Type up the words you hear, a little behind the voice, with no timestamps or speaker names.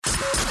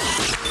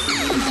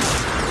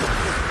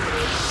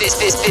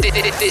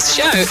This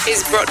show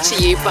is brought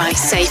to you by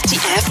Safety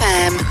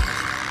FM.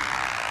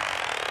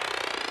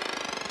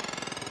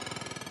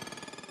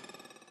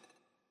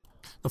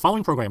 The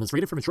following program is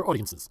rated for mature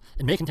audiences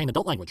and may contain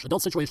adult language,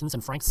 adult situations,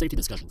 and frank safety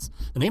discussions.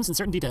 The names and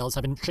certain details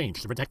have been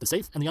changed to protect the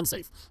safe and the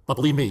unsafe, but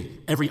believe me,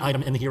 every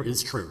item in here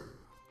is true.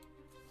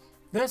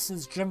 This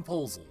is Jim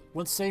Polzel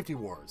with Safety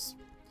Wars.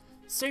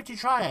 Safety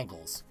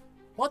triangles.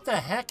 What the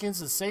heck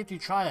is a safety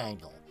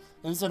triangle?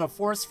 Is it a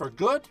force for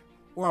good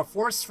or a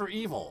force for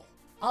evil?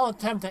 I'll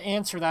attempt to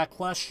answer that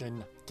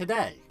question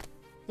today.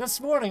 This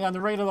morning on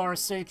the Rated R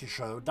Safety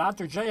Show,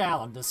 Dr. Jay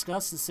Allen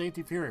discussed the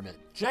safety pyramid.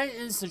 Jay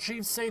is the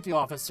Chief Safety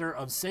Officer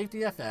of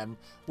Safety FM,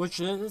 which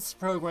this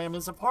program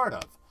is a part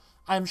of.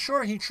 I'm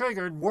sure he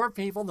triggered more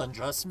people than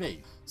just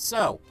me.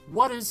 So,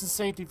 what is the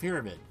safety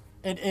pyramid?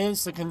 It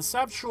is the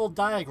conceptual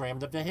diagram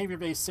that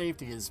behavior-based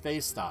safety is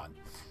based on.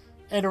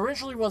 It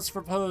originally was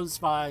proposed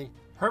by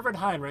Herbert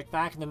Heinrich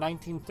back in the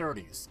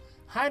 1930s.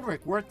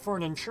 Heinrich worked for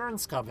an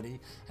insurance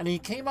company, and he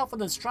came up with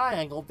this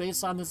triangle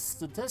based on the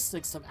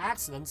statistics of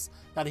accidents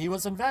that he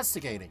was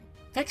investigating.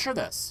 Picture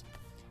this.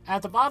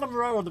 At the bottom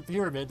row of the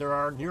pyramid, there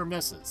are near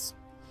misses.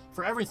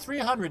 For every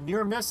 300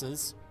 near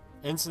misses,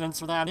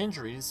 incidents without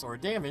injuries or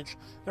damage,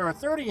 there are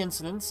 30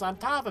 incidents on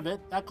top of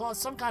it that cause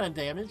some kind of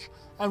damage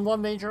and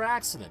one major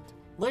accident.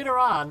 Later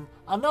on,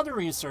 another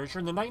researcher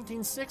in the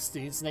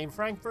 1960s named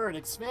Frank Bird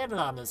expanded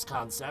on this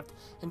concept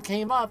and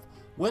came up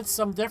with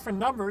some different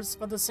numbers,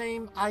 but the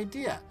same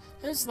idea.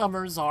 His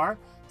numbers are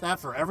that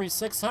for every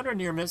 600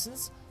 near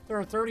misses, there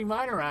are 30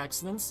 minor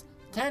accidents,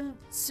 10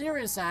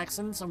 serious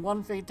accidents, and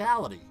 1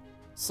 fatality.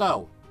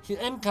 So,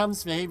 in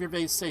comes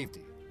behavior-based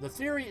safety. The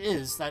theory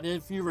is that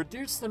if you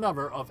reduce the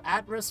number of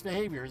at-risk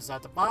behaviors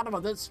at the bottom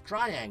of this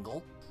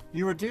triangle,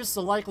 you reduce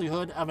the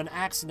likelihood of an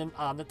accident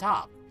on the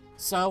top.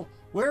 So,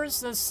 where is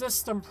this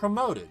system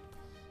promoted?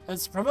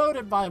 It's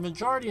promoted by a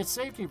majority of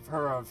safety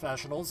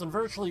professionals in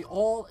virtually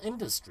all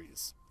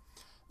industries.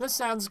 This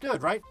sounds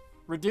good, right?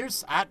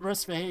 Reduce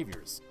at-risk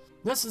behaviors.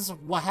 This is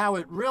how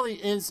it really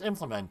is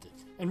implemented.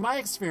 In my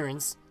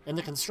experience, in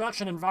the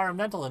construction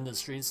environmental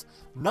industries,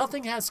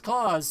 nothing has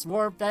caused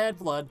more bad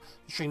blood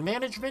between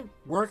management,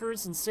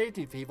 workers, and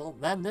safety people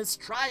than this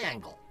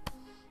triangle.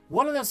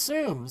 What it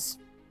assumes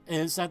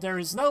is that there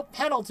is no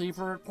penalty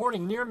for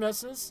reporting near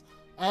misses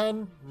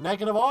and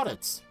negative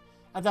audits,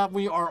 and that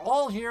we are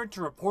all here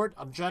to report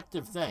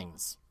objective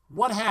things.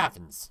 What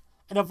happens?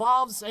 It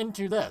evolves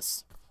into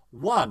this.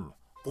 1.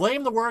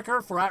 Blame the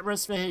worker for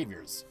at-risk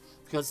behaviors,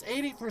 because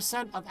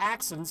 80% of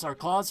accidents are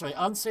caused by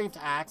unsafe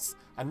acts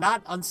and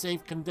not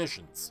unsafe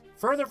conditions.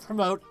 Further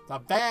promote the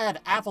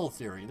bad apple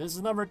theory, this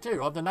is number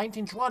 2, of the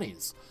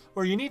 1920s,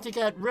 where you need to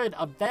get rid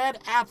of bad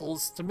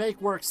apples to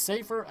make work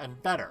safer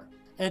and better.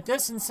 It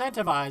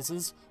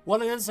disincentivizes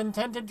what it is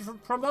intended to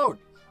promote,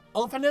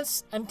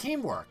 openness and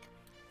teamwork.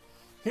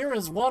 Here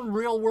is one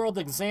real-world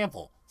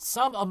example.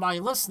 Some of my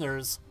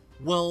listeners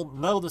will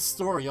know the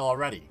story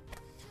already.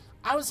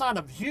 I was on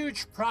a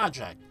huge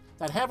project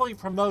that heavily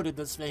promoted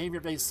this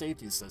behavior-based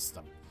safety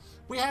system.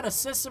 We had a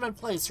system in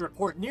place to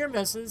report near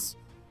misses.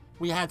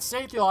 We had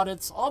safety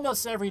audits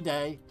almost every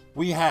day.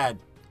 We had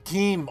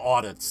team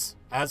audits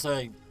as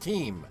a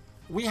team.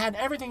 We had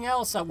everything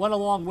else that went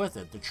along with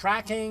it. The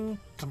tracking,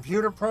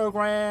 computer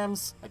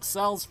programs,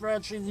 Excel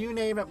spreadsheets, you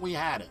name it, we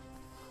had it.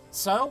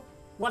 So,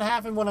 what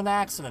happened when an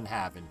accident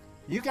happened?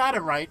 You got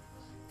it right.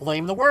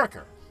 Blame the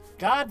worker.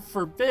 God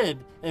forbid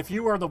if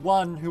you were the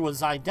one who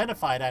was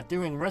identified at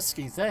doing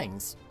risky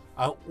things,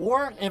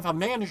 or if a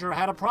manager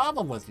had a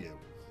problem with you.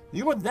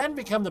 You would then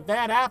become the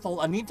bad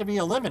apple and need to be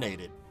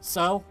eliminated.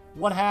 So,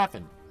 what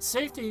happened?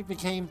 Safety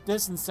became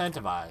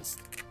disincentivized.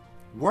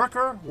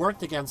 Worker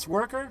worked against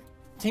worker,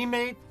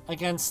 teammate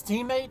against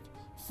teammate,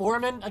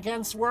 foreman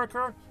against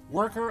worker,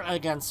 worker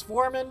against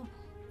foreman,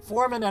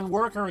 foreman and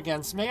worker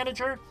against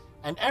manager,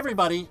 and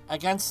everybody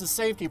against the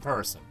safety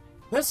person.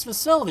 This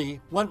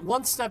facility went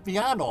one step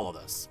beyond all of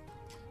this.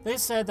 They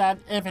said that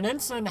if an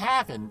incident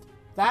happened,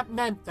 that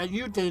meant that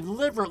you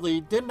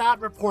deliberately did not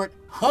report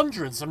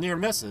hundreds of near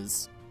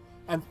misses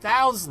and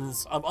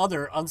thousands of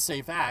other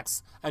unsafe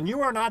acts, and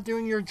you are not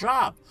doing your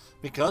job,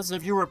 because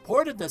if you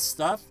reported this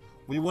stuff,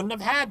 we wouldn't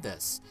have had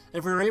this.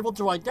 If we were able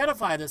to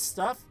identify this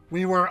stuff,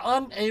 we were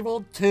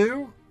unable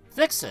to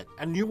fix it,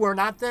 and you were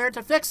not there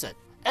to fix it.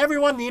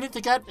 Everyone needed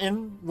to get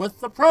in with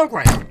the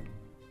program.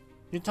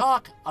 You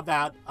talk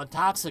about a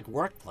toxic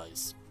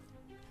workplace.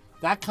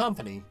 That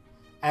company,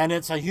 and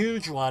it's a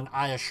huge one,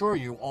 I assure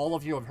you, all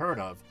of you have heard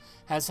of,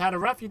 has had a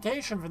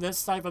reputation for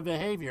this type of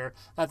behavior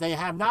that they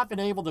have not been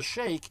able to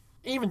shake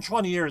even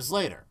 20 years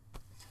later.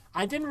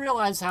 I didn't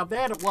realize how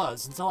bad it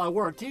was until I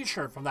wore a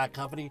t-shirt from that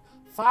company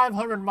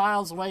 500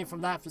 miles away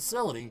from that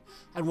facility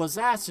and was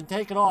asked to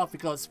take it off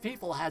because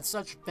people had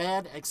such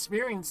bad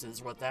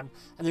experiences with them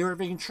and they were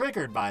being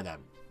triggered by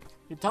them.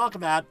 You talk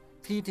about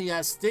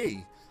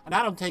PTSD, and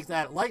I don't take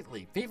that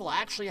lightly. People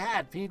actually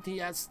had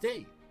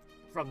PTSD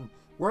from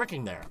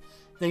working there.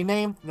 They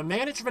named the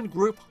management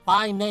group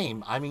by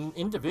name, I mean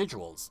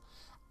individuals,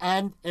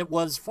 and it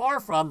was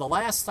far from the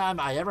last time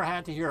I ever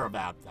had to hear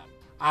about them.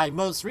 I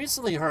most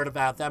recently heard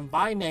about them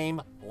by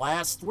name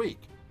last week.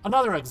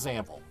 Another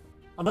example.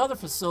 Another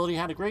facility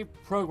had a great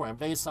program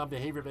based on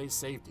behavior-based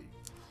safety.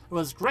 It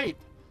was great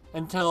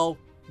until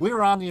we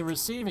were on the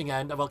receiving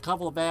end of a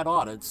couple of bad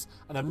audits,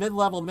 and a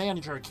mid-level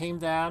manager came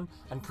down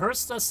and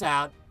cursed us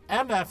out,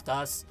 MF'd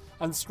us,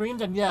 and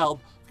screamed and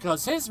yelled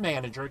because his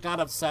manager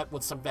got upset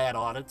with some bad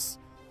audits.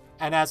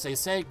 And as they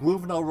say,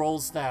 Guvno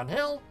rolls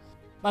downhill.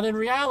 But in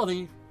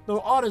reality,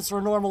 the audits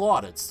were normal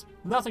audits.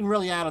 Nothing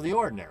really out of the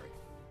ordinary.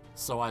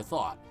 So I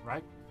thought,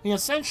 right? He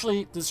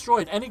essentially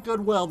destroyed any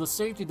goodwill the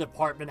safety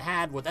department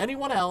had with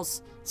anyone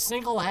else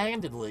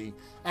single-handedly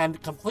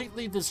and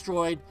completely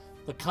destroyed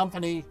the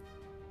company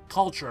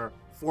culture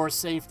for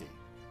safety.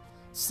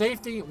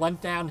 Safety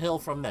went downhill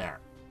from there.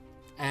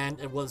 And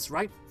it was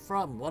right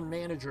from one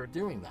manager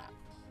doing that.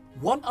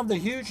 One of the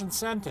huge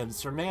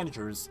incentives for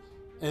managers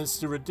is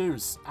to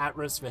reduce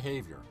at-risk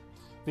behavior,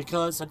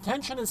 because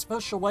attention is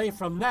pushed away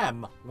from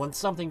them when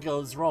something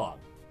goes wrong.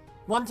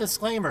 One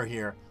disclaimer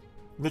here,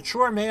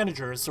 mature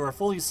managers who are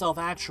fully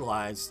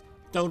self-actualized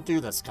don't do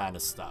this kind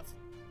of stuff.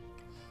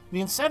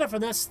 The incentive for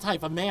this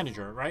type of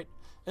manager, right,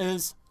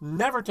 is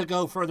never to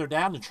go further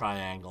down the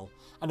triangle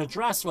and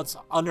address what's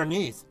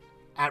underneath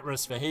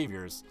at-risk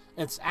behaviors.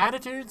 It's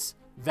attitudes,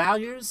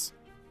 values,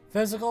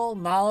 physical,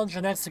 knowledge,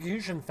 and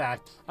execution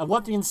fact, and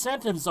what the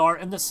incentives are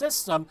in the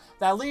system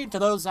that lead to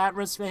those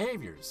at-risk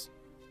behaviors.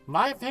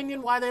 My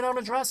opinion why they don't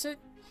address it?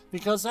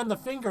 Because then the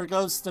finger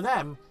goes to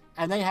them,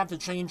 and they have to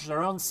change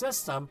their own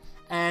system,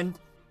 and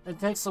it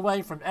takes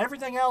away from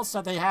everything else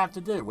that they have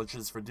to do, which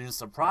is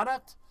produce a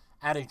product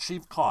at a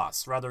cheap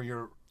cost, whether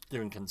you're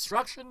doing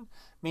construction,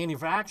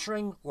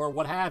 manufacturing, or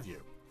what have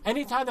you.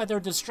 Anytime that they're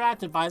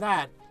distracted by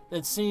that,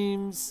 it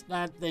seems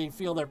that they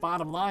feel their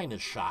bottom line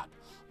is shot.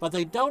 But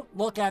they don't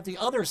look at the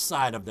other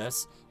side of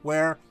this,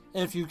 where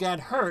if you get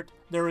hurt,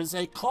 there is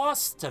a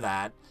cost to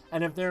that,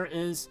 and if there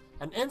is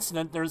an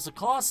incident, there's a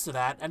cost to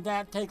that, and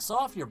that takes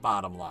off your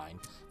bottom line.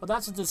 But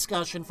that's a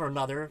discussion for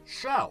another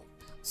show.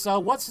 So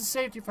what's a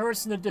safety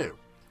person to do?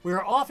 We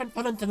are often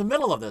put into the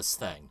middle of this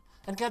thing,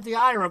 and get the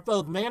ire of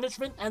both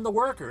management and the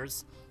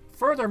workers,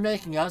 further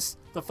making us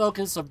the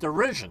focus of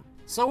derision.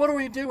 So what do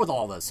we do with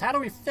all this? How do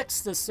we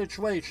fix this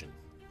situation?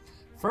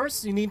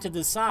 First, you need to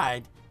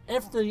decide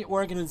if the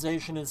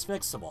organization is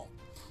fixable.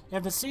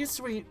 If the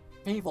C-suite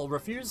people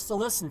refuse to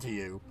listen to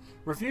you,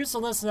 refuse to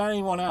listen to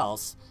anyone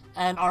else,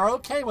 and are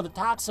okay with a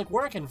toxic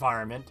work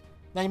environment,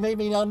 they may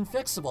be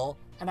unfixable,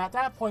 and at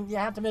that point you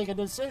have to make a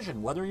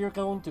decision whether you're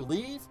going to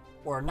leave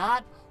or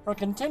not, or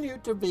continue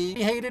to be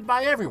hated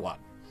by everyone.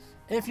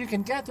 If you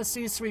can get the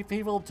C-suite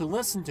people to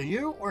listen to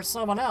you or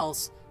someone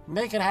else,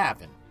 make it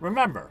happen.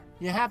 Remember,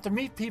 you have to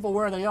meet people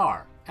where they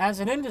are.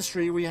 As an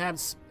industry, we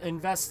have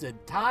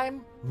invested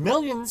time,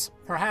 millions,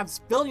 perhaps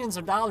billions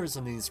of dollars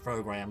in these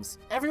programs.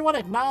 Everyone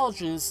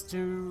acknowledges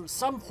to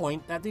some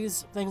point that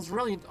these things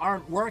really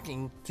aren't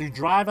working to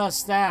drive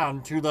us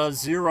down to the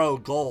zero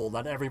goal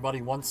that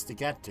everybody wants to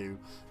get to.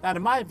 That,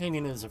 in my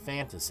opinion, is a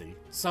fantasy.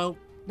 So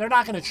they're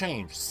not going to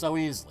change so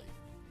easily.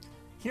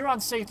 Here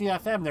on Safety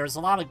FM, there's a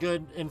lot of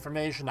good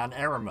information on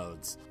error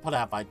modes, put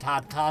out by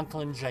Todd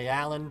Conklin, Jay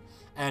Allen,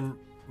 and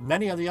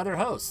many of the other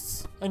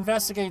hosts.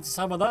 Investigate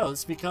some of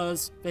those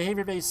because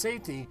behavior-based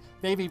safety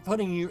may be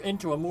putting you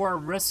into a more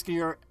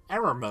riskier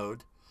error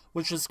mode,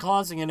 which is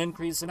causing an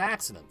increase in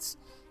accidents.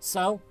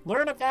 So,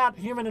 learn about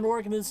human and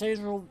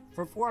organizational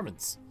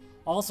performance,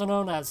 also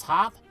known as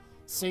HOP,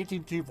 Safety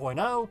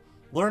 2.0,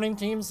 learning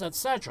teams,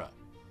 etc.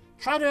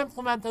 Try to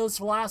implement those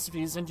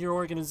philosophies into your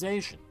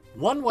organization.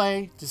 One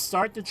way to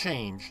start the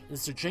change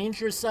is to change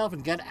yourself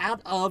and get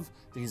out of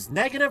these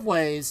negative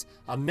ways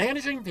of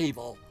managing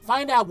people.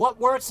 Find out what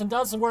works and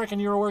doesn't work in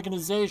your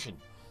organization.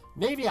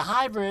 Maybe a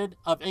hybrid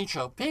of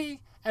HOP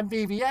and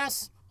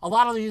BBS. A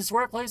lot of these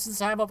workplaces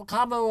have a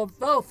combo of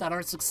both that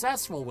are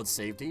successful with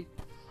safety.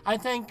 I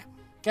think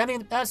getting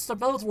the best of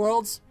both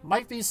worlds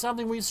might be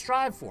something we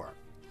strive for.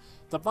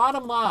 The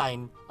bottom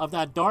line of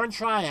that darn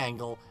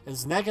triangle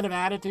is negative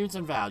attitudes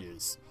and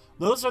values.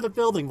 Those are the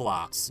building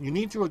blocks you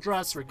need to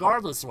address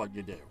regardless of what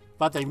you do,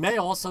 but they may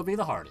also be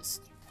the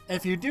hardest.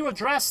 If you do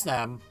address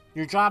them,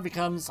 your job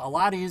becomes a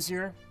lot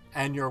easier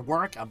and your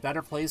work a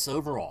better place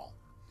overall.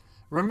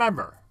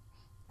 Remember,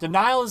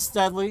 denial is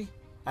deadly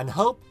and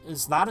hope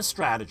is not a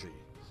strategy.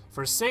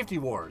 For Safety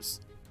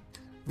Wars,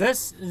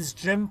 this is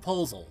Jim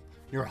Posel,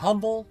 your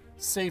humble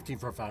safety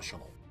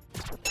professional.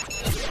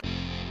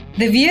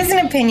 The views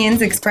and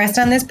opinions expressed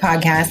on this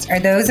podcast are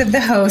those of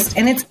the host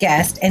and its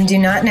guest and do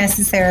not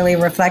necessarily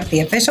reflect the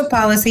official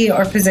policy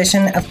or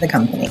position of the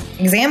company.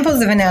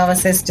 Examples of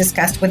analysis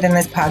discussed within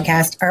this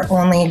podcast are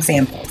only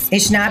examples. They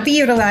should not be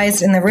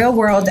utilized in the real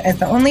world as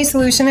the only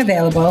solution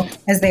available,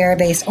 as they are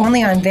based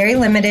only on very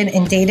limited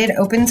and dated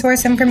open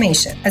source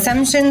information.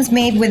 Assumptions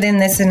made within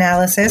this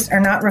analysis are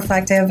not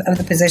reflective of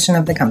the position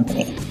of the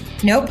company.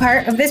 No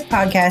part of this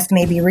podcast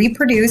may be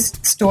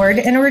reproduced, stored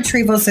in a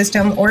retrieval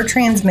system, or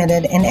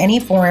transmitted in any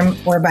form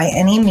or by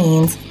any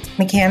means,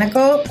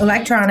 mechanical,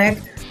 electronic,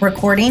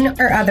 recording,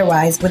 or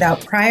otherwise,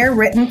 without prior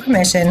written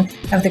permission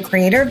of the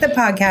creator of the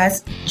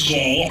podcast,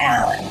 Jay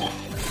Allen.